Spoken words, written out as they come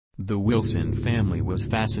The Wilson family was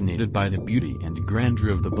fascinated by the beauty and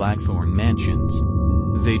grandeur of the Blackthorn mansions.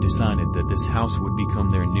 They decided that this house would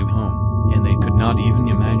become their new home, and they could not even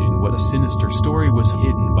imagine what a sinister story was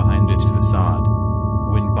hidden behind its facade.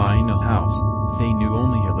 When buying a house, they knew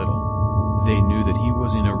only a little. They knew that he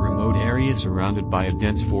was in a remote area surrounded by a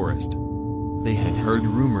dense forest. They had heard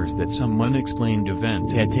rumors that some unexplained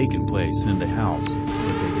events had taken place in the house,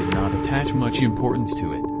 but they did not attach much importance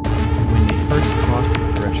to it. When they first crossed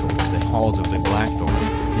the threshold of the halls of the Blackthorn,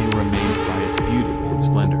 they were amazed by its beauty and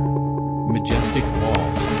splendor. Majestic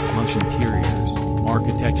walls, plush interiors,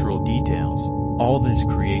 architectural details, all this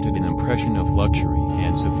created an impression of luxury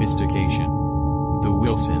and sophistication. The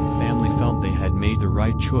Wilson family felt they had made the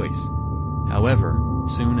right choice. However,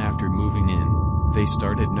 soon after moving in, they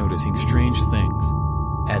started noticing strange things.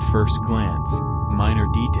 At first glance, minor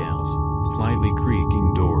details, slightly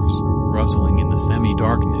creaking doors, rustling in the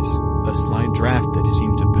semi-darkness, a slight draft that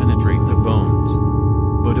seemed to penetrate the bones.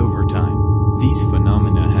 But over time, these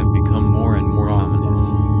phenomena have become more and more ominous.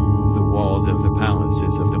 The walls of the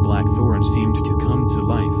palaces of the Blackthorn seemed to come to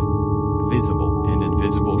life. Visible and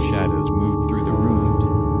invisible shadows moved through the rooms,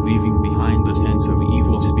 leaving behind the sense of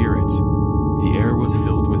evil spirits. The air was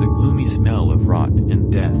filled with a gloomy smell of rot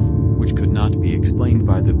and death, which could not be explained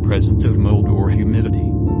by the presence of mold or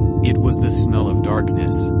humidity. It was the smell of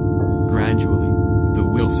darkness. Gradually, the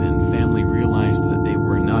Wilson family realized that they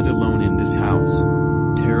were not alone in this house.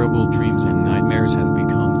 Terrible dreams and nightmares have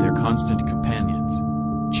become their constant companions.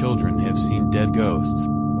 Children have seen dead ghosts,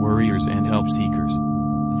 warriors and help seekers.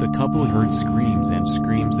 The couple heard screams and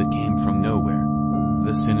screams that came from nowhere.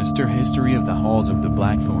 The sinister history of the halls of the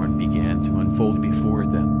Blackthorn began to unfold before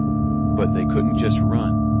them. But they couldn't just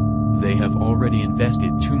run. They have already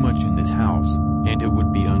invested too much in this house, and it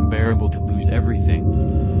would be unbearable to lose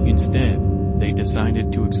everything. Instead, they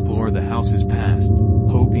decided to explore the house's past,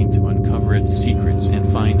 hoping to uncover its secrets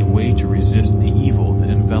and find a way to resist the evil that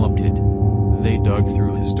enveloped it. They dug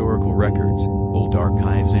through historical records, old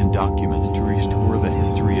archives and documents to restore the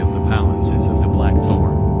history of the palaces of the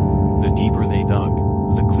Blackthorn. The deeper they dug,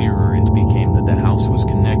 the clearer it became that the house was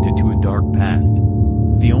connected to a dark past.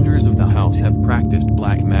 The owners of the house have practiced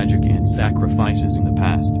black magic and sacrifices in the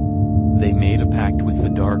past. They made a pact with the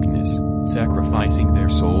darkness, sacrificing their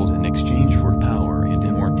souls in exchange for power and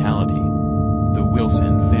immortality. The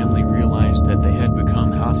Wilson family realized that they had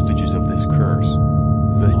become hostages of this curse.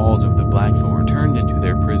 The halls of the Blackthorn turned into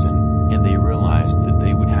their prison, and they realized that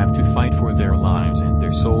they would have to fight for their lives and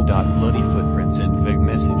their soul. Bloody footprints and vague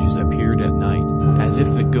messages appeared at night, as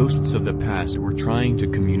if the ghosts of the past were trying to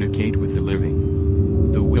communicate with the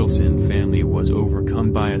living. The Wilson family was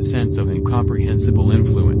overcome by a sense of incomprehensible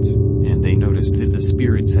influence, and they noticed that the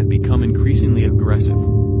spirits had become increasingly aggressive.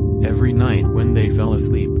 Every night when they fell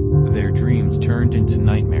asleep, their dreams turned into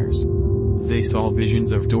nightmares. They saw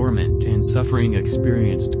visions of torment and suffering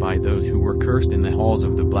experienced by those who were cursed in the halls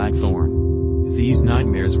of the Blackthorn. These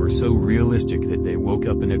nightmares were so realistic that they woke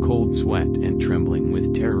up in a cold sweat and trembling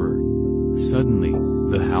with terror. Suddenly,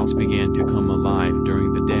 the house began to come alive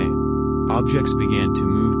during the day. Objects began to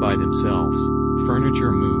move by themselves,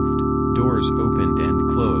 furniture moved, doors opened and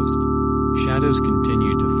closed. Shadows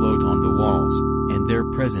continued to float on the walls, and their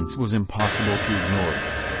presence was impossible to ignore.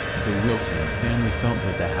 The Wilson family felt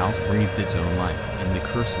that the house breathed its own life and the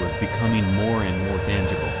curse was becoming more and more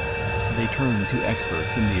tangible. They turned to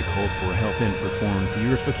experts in the occult for help and performed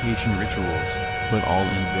purification rituals, but all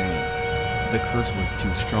in vain. The curse was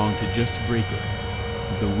too strong to just break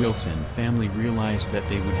it. The Wilson family realized that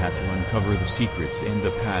they would have to uncover the secrets and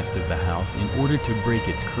the past of the house in order to break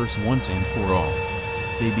its curse once and for all.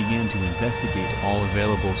 They began to investigate all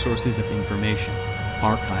available sources of information,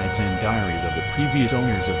 archives and diaries of the previous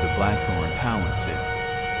owners of the Blackthorn palaces.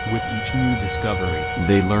 With each new discovery,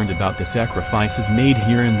 they learned about the sacrifices made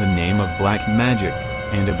here in the name of black magic,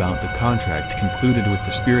 and about the contract concluded with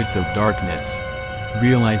the spirits of darkness.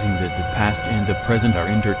 Realizing that the past and the present are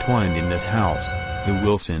intertwined in this house, the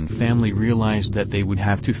Wilson family realized that they would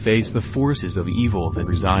have to face the forces of evil that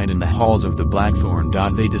reside in the halls of the Blackthorn.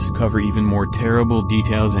 They discover even more terrible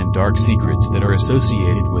details and dark secrets that are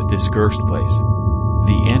associated with this cursed place.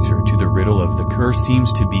 The answer to the riddle of the curse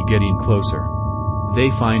seems to be getting closer. They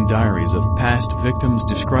find diaries of past victims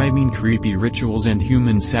describing creepy rituals and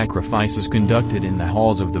human sacrifices conducted in the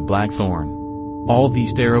halls of the Blackthorn. All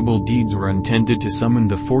these terrible deeds were intended to summon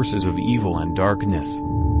the forces of evil and darkness.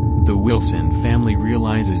 The Wilson family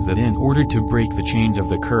realizes that in order to break the chains of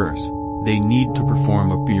the curse, they need to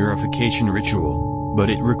perform a purification ritual, but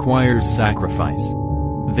it requires sacrifice.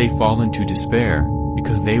 They fall into despair,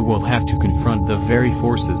 because they will have to confront the very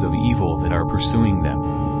forces of evil that are pursuing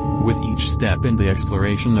them. With each step in the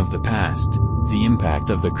exploration of the past, the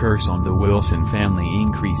impact of the curse on the Wilson family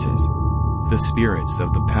increases. The spirits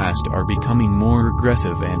of the past are becoming more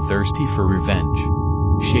aggressive and thirsty for revenge.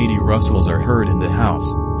 Shady rustles are heard in the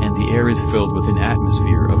house, and the air is filled with an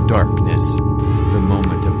atmosphere of darkness. The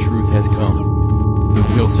moment of truth has come.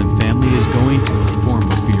 The Wilson family is going to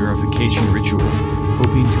perform a purification ritual,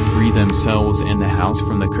 hoping to free themselves and the house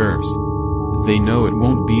from the curse. They know it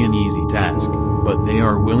won't be an easy task, but they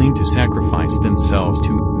are willing to sacrifice themselves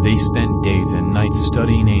to. They spent days and nights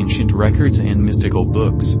studying ancient records and mystical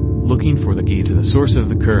books, looking for the key to the source of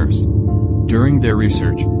the curse. During their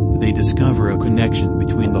research, they discover a connection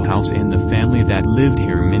between the house and the family that lived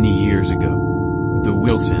here many years ago. The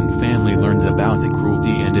Wilson family learns about the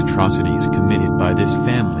cruelty and atrocities committed by this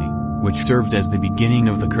family, which served as the beginning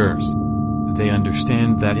of the curse. They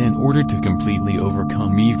understand that in order to completely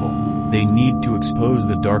overcome evil, they need to expose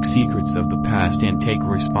the dark secrets of the past and take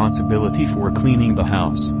responsibility for cleaning the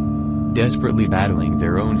house. Desperately battling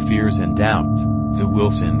their own fears and doubts, the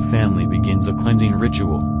Wilson family begins a cleansing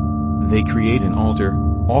ritual. They create an altar,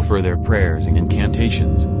 offer their prayers and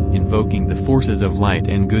incantations, invoking the forces of light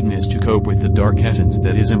and goodness to cope with the dark essence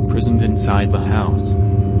that is imprisoned inside the house.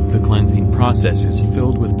 The cleansing process is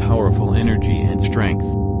filled with powerful energy and strength,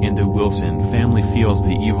 and the Wilson family feels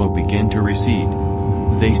the evil begin to recede.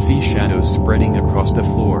 They see shadows spreading across the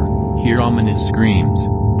floor, hear ominous screams,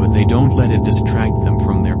 but they don't let it distract them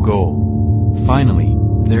from their goal. Finally,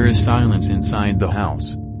 there is silence inside the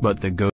house, but the ghost